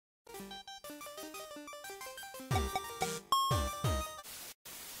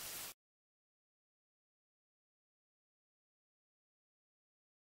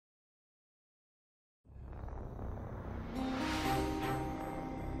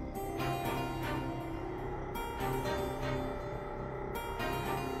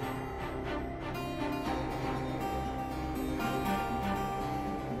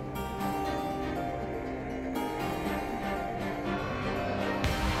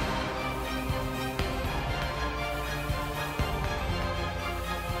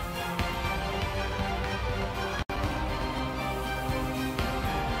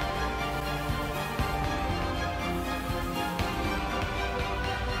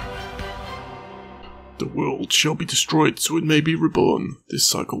The world shall be destroyed so it may be reborn. This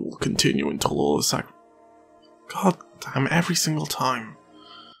cycle will continue until all the God damn, every single time.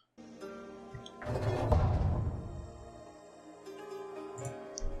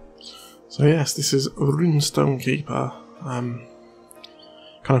 So yes, this is Runestone Keeper. Kind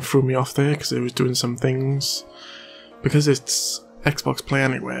of threw me off there because it was doing some things. Because it's Xbox Play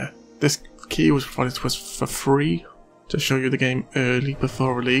Anywhere, this key was provided to us for free to show you the game early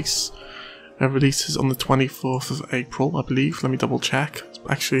before release. It releases on the 24th of April, I believe. Let me double check.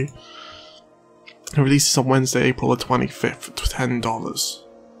 Actually, it releases on Wednesday, April the 25th for $10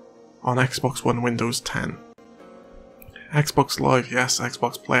 on Xbox One, Windows 10. Xbox Live, yes.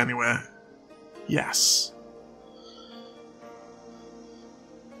 Xbox Play Anywhere, yes.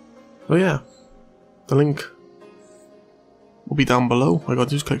 So yeah, the link will be down below. All you gotta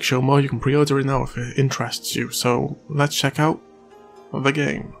do is click show more. You can pre-order it now if it interests you. So let's check out the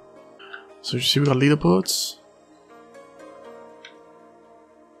game. So you see we got leaderboards,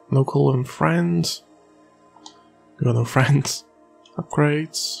 local and friends. We got no friends,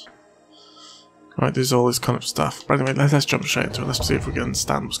 upgrades. Right, there's all this kind of stuff. But anyway, let's jump straight into it. Let's see if we can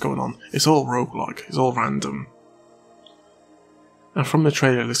understand what's going on. It's all roguelike. It's all random. And from the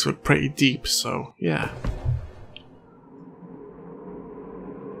trailer, this looked pretty deep. So yeah.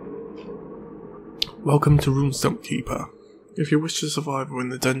 Welcome to Runestone Keeper. If you wish to survive within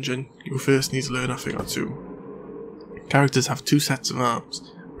the dungeon, you will first need to learn a thing or two. Characters have two sets of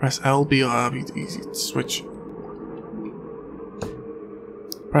arms. Press L, B, or R to switch.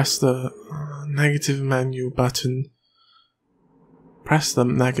 Press the negative menu button. Press the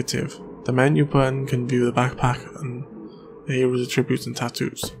negative. The menu button can view the backpack and the hero's attributes and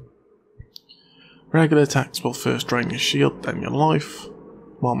tattoos. Regular attacks will first drain your shield, then your life,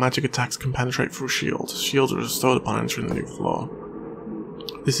 while magic attacks can penetrate through shields. Shields are restored upon entering the new floor.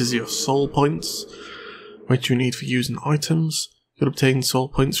 This is your soul points, which you need for using items. You'll obtain soul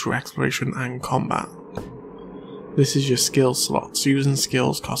points through exploration and combat. This is your skill slots. Using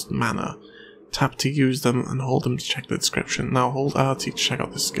skills cost mana. Tap to use them and hold them to check the description. Now hold RT to check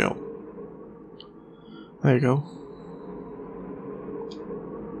out the skill. There you go.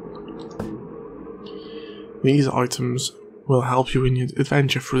 These items will help you in your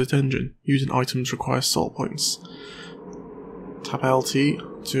adventure through the dungeon. Using items requires soul points. Tap LT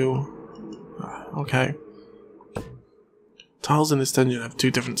to... okay. Tiles in this dungeon have two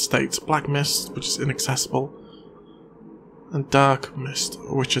different states. Black mist, which is inaccessible, and dark mist,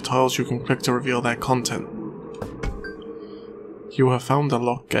 which are tiles you can click to reveal their content. You have found a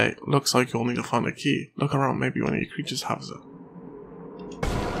locked gate. Looks like you'll need to find a key. Look around, maybe one of your creatures has it.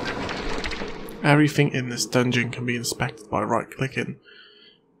 Everything in this dungeon can be inspected by right-clicking.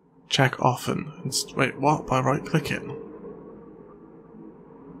 Check often. Wait, what? By right-clicking?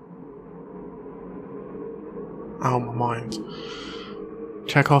 Ow, my mind.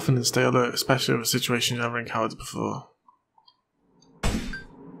 Check often and stay alert, especially with situations you've never encountered before.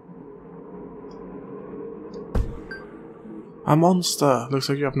 A monster! Looks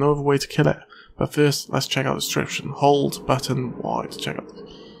like you have no other way to kill it. But first, let's check out the description. Hold button Y to check out.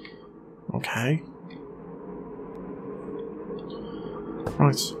 Okay.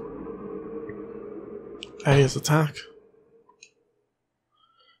 Right. A is attack.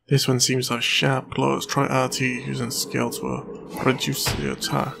 This one seems to have sharp claws. Try RT using skill to reduce the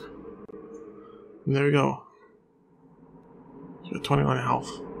attack. And there we go. You got 29 health.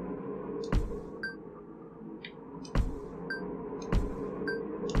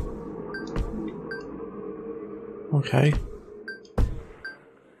 Okay.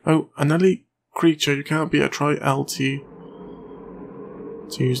 Oh, an elite creature. You can't beat a try LT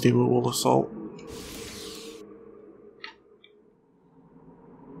to use the wall assault.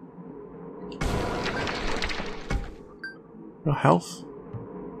 Your health.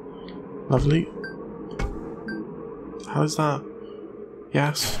 Lovely. How is that?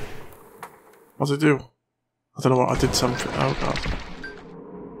 Yes. What does it do? I don't know what I did something. Oh god.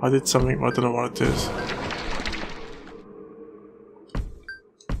 I did something, but I don't know what it is.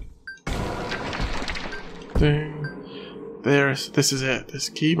 Ding. This is it. This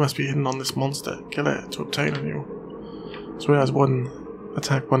key must be hidden on this monster. Kill it to obtain a new. So it has 1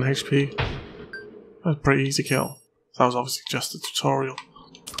 attack, 1 HP. That's a pretty easy kill. That was obviously just a tutorial.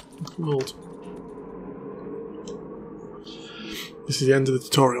 Gold. This is the end of the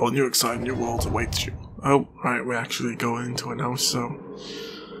tutorial. A new exciting new world awaits you. Oh, right, we're actually going into it now, so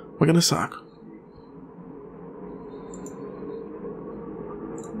we're gonna suck.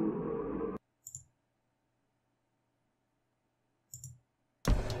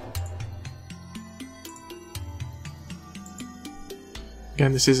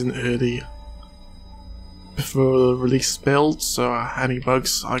 Again, this is an early before the release build, so any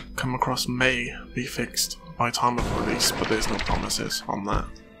bugs I come across may be fixed by time of release, but there's no promises on that.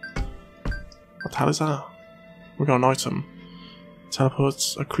 What the hell is that? We got an item.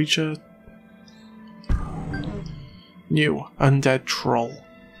 Teleports a creature. New undead troll.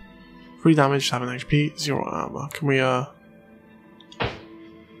 3 damage, 7 HP, 0 armor. Can we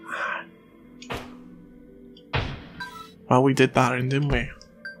well, we did that in, didn't we?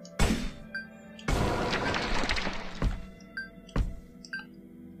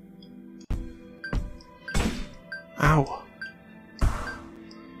 Ow.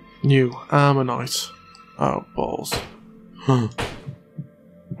 New Ammonite. Oh, balls.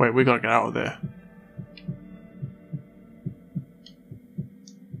 Wait, we gotta get out of there.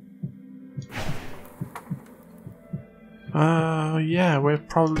 Yeah, we're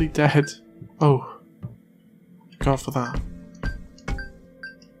probably dead. Oh. God for that.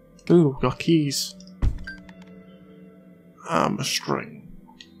 Ooh, got keys. A string.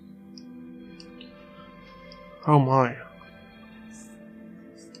 Oh my.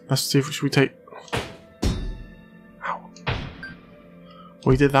 Let's see if we take... Ow.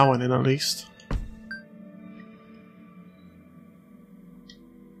 We did that one in at least.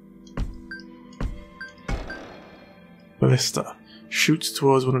 Ballista. Shoots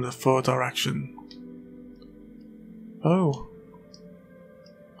towards one in the 4 direction. Oh.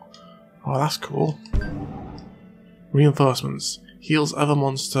 Oh, that's cool. Reinforcements. Heals other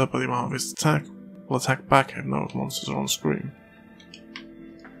monster by the amount of its attack. Will attack back if no monsters are on screen.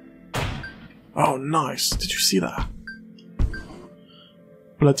 Oh, nice. Did you see that?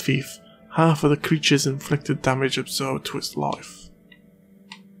 Blood Thief. Half of the creature's inflicted damage absorbed to its life.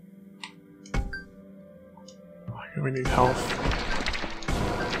 Okay, we need health.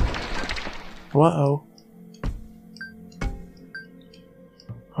 Uh-oh.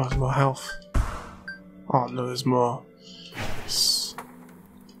 Oh, there's more health. Oh no, there's more. Yes.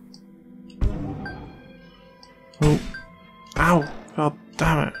 Oh. Ow! God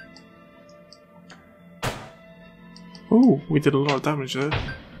damn it. Ooh, we did a lot of damage there.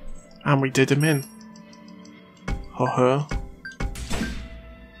 And we did him in. Or her.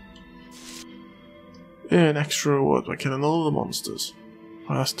 Earn extra reward by killing all the monsters.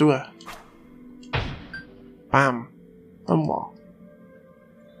 Well, let's do it. Bam. And what?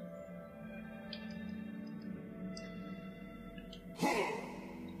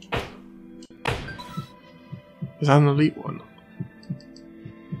 Is that an elite one?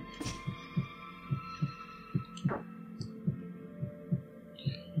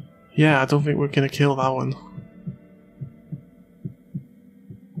 Yeah, I don't think we're gonna kill that one.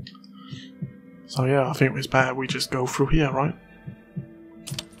 So yeah, I think it's better we just go through here, right?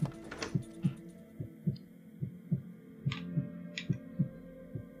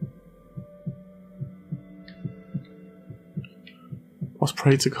 Let's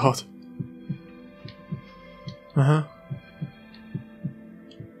pray to God. Uh-huh.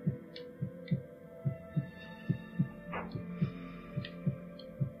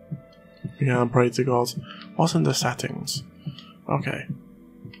 Yeah, pray to God. What's in the settings? Okay.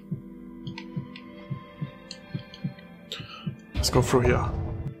 Let's go through here.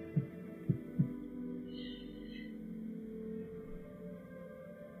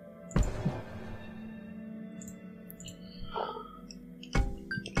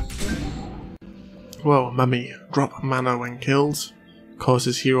 Whoa, mummy. Drop mana when killed.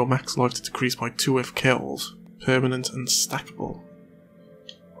 Causes hero max life to decrease by 2 if killed. Permanent and stackable.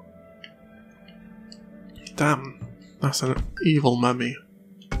 Damn, that's an evil mummy.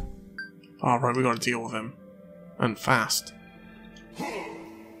 Alright, we gotta deal with him. And fast.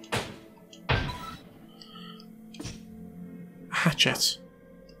 Hatchet.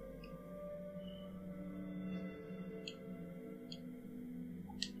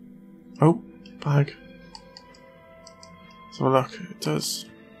 Oh, bag. So look, it does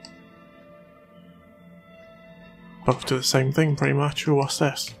both do the same thing pretty much. Ooh, what's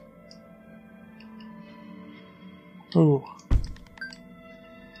this? Ooh.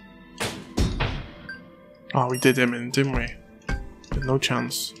 Oh, we did him in, didn't we? Did no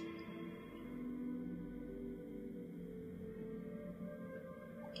chance.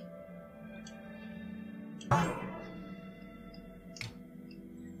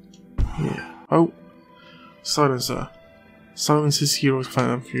 Yeah. Oh. Silencer. Silences heroes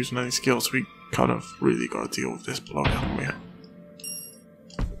can't use any skills. We kind of really gotta deal with this bloke, haven't we?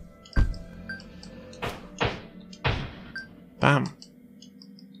 Damn.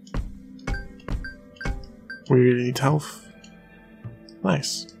 We really need health.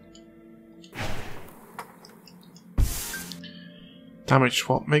 Nice. Damage.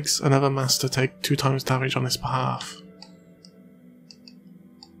 What makes another master take 2 times damage on his behalf?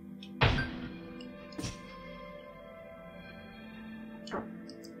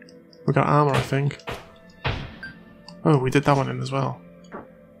 We got armor, I think. Oh, we did that one in as well.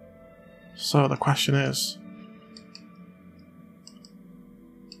 So the question is...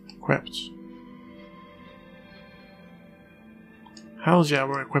 equipped. Hells yeah,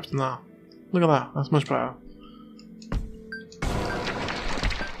 we're equipped now. Look at that, that's much better.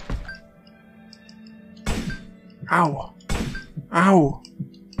 Ow! Ow!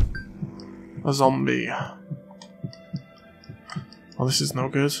 A zombie. Well, this is no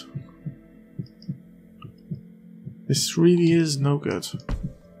good. This really is no good.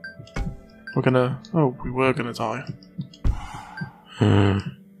 We're gonna... oh, we were gonna die.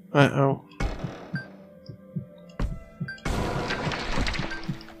 Uh-oh.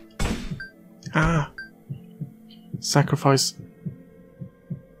 Ah! Sacrifice.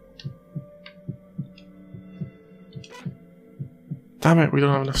 Damn it, we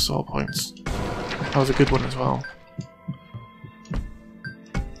don't have enough soul points. That was a good one as well.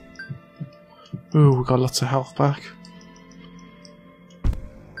 Ooh, we got lots of health back.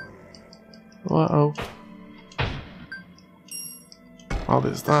 Uh-oh. Well,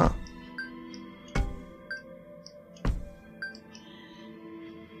 there's that.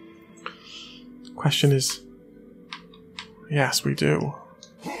 The question is... yes, we do.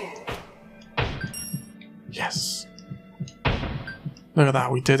 Yes. Look at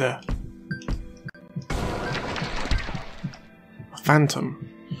that, we did it. A phantom.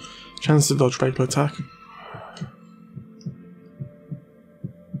 Chance to dodge regular attack.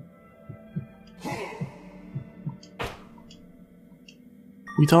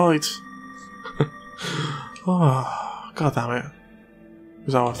 We died. Oh, god damn it. It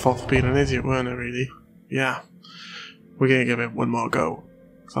was our fault for being an idiot, weren't it, really? Yeah. We're gonna give it one more go.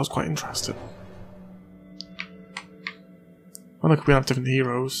 Because I was quite interested. Oh look, we have different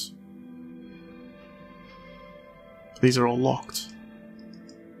heroes. These are all locked.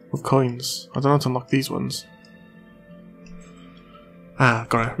 With coins. I don't know how to unlock these ones. Ah,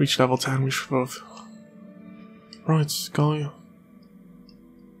 got it. Reach level 10, reach above. Right, guy.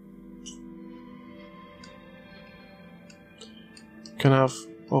 Can have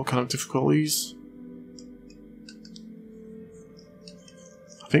all kind of difficulties.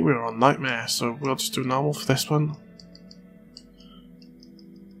 I think we were on Nightmare, so we'll just do normal for this one.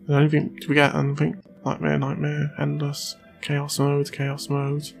 Anything, do we get anything? Nightmare, Nightmare, Endless, Chaos Mode, Chaos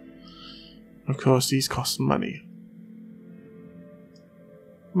Mode. Of course, these cost money.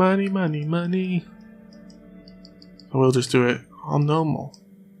 Money, money, money. So we'll just do it on normal.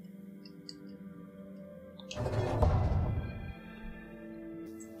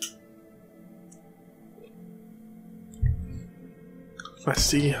 Let's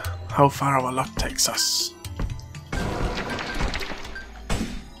see how far our luck takes us.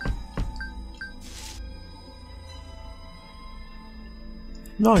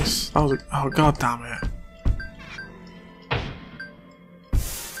 Nice. That was a... oh god damn it.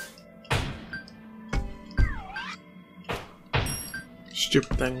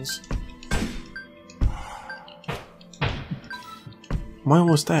 Stupid things. Am I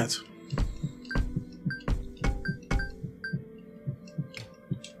almost dead?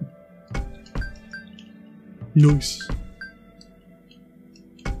 Nice.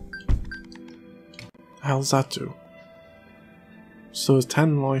 How does that do? So it's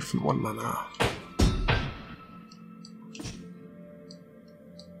 10 life and 1 mana.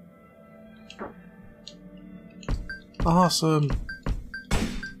 Awesome.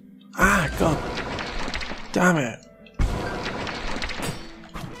 Ah, god. Damn it.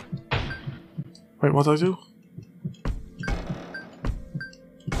 Wait, what did I do?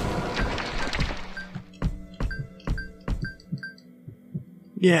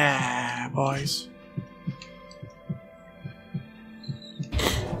 Yeah, boys.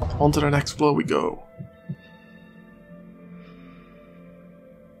 On to the next floor we go.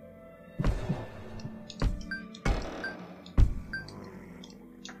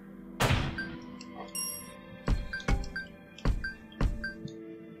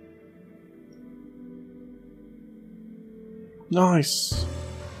 Nice.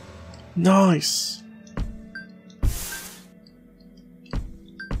 Nice.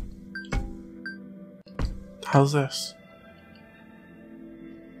 How's this?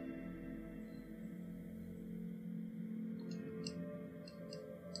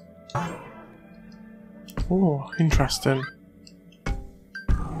 Oh, interesting.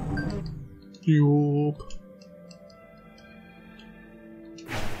 Yup.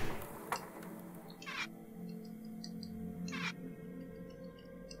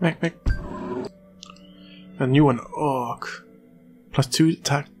 Mech. A new one. Orc. +2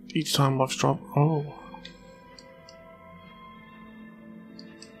 attack each time life drop. Oh.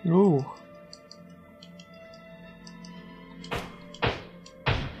 Ooh.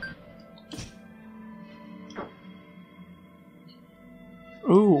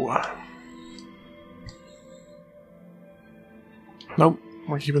 Ooh. Nope,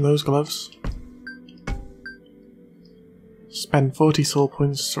 we're keeping those gloves. Spend 40 soul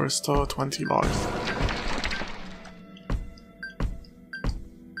points to restore 20 life.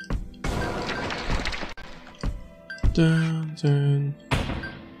 Dun dun.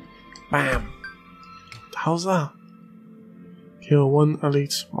 Bam! How's that? Kill one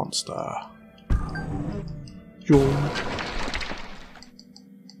elite monster. Yoink.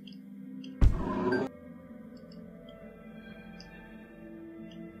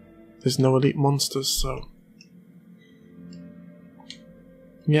 There's no elite monsters, so...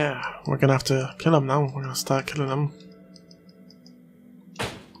 yeah, we're gonna have to kill them now. We're gonna start killing them.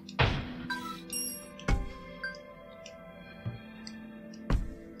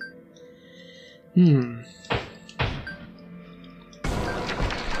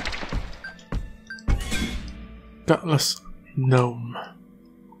 Gutless gnome.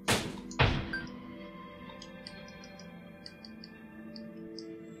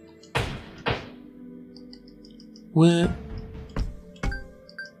 Where?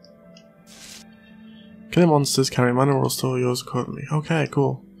 Killing monsters carry mana or restore yours accordingly. Okay,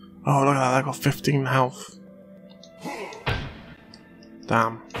 cool. Oh, look at that, I got 15 health.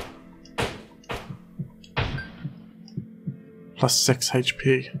 Damn. +6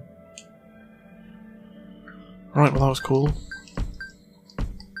 HP. Right, well that was cool.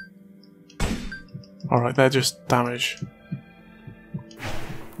 Alright, they're just damage.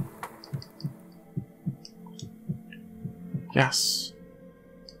 Yes.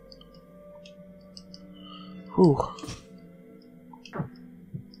 Whew.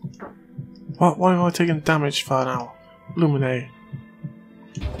 What? Why am I taking damage for now? Illuminate.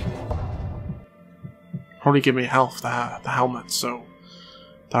 Probably give me health, the helmet, so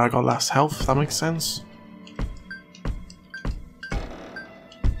that I got less health, if that makes sense.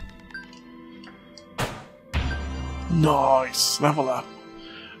 Nice! Level up.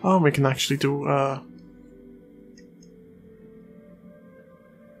 Oh, we can actually do,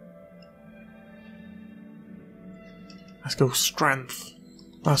 let's go strength.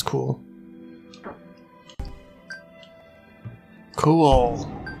 That's cool. Cool.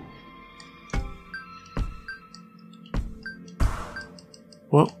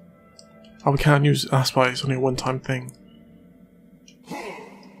 Well, oh, we can't use it. That's why it's only a one-time thing.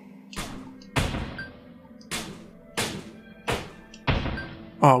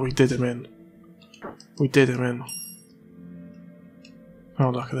 Oh, we did him in. We did him in. Oh,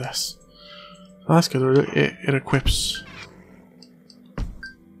 look at this. Oh, that's good. It equips.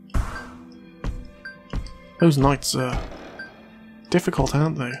 Those knights are difficult,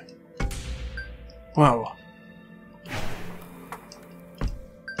 aren't they? Wow.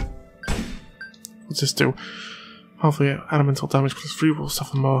 What's this do? Hopefully elemental damage +3 will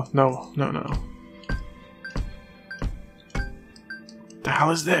suffer more. No. The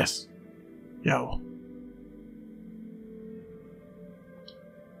hell is this? Yo.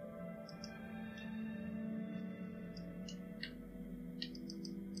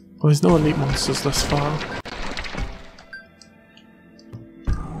 Well, there's no elite monsters thus far.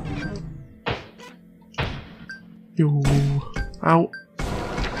 Yo. Ow.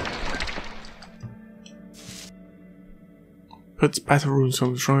 Puts better runes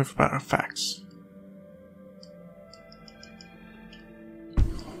on the drive for better effects.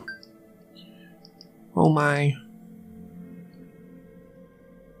 Oh my.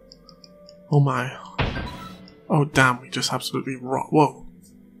 Oh my. Oh damn, we just absolutely rot. Whoa.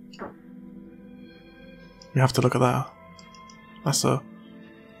 We have to look at that. That's a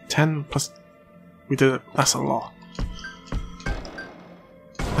 10 plus. We did it. That's a lot.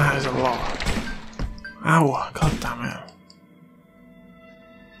 That is a lot. Ow, god damn it.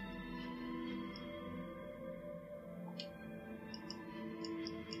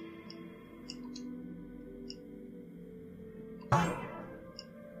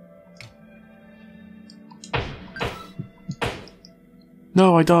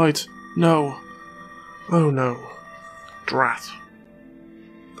 No, I died. No. Oh no. Drat.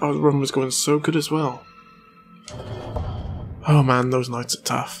 Oh, the run was going so good as well. Oh man, those knights are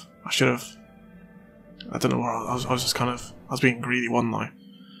tough. I should have... I don't know where I was just kind of... I was being greedy, wasn't I?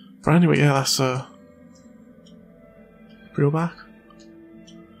 But anyway, yeah, that's Reel back.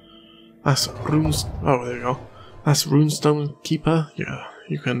 That's Runes... Oh, there we go. That's Runestone Keeper. Yeah,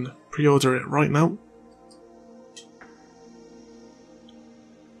 you can pre-order it right now.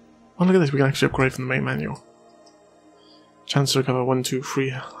 Oh, look at this, we can actually upgrade from the main menu. Chance to recover 1, 2, 3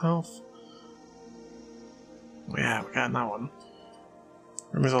 health. Oh, yeah, we're getting that one.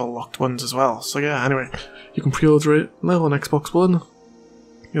 And there's all locked ones as well. So yeah, anyway, you can pre-order it now on Xbox One.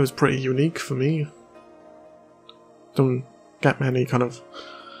 It was pretty unique for me. Don't get many kind of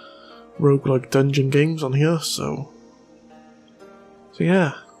roguelike dungeon games on here, so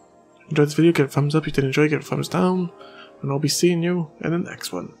yeah. Enjoyed this video, give it a thumbs up. If you did enjoy, give it a thumbs down. And I'll be seeing you in the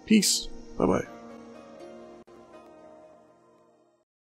next one. Peace. Bye bye.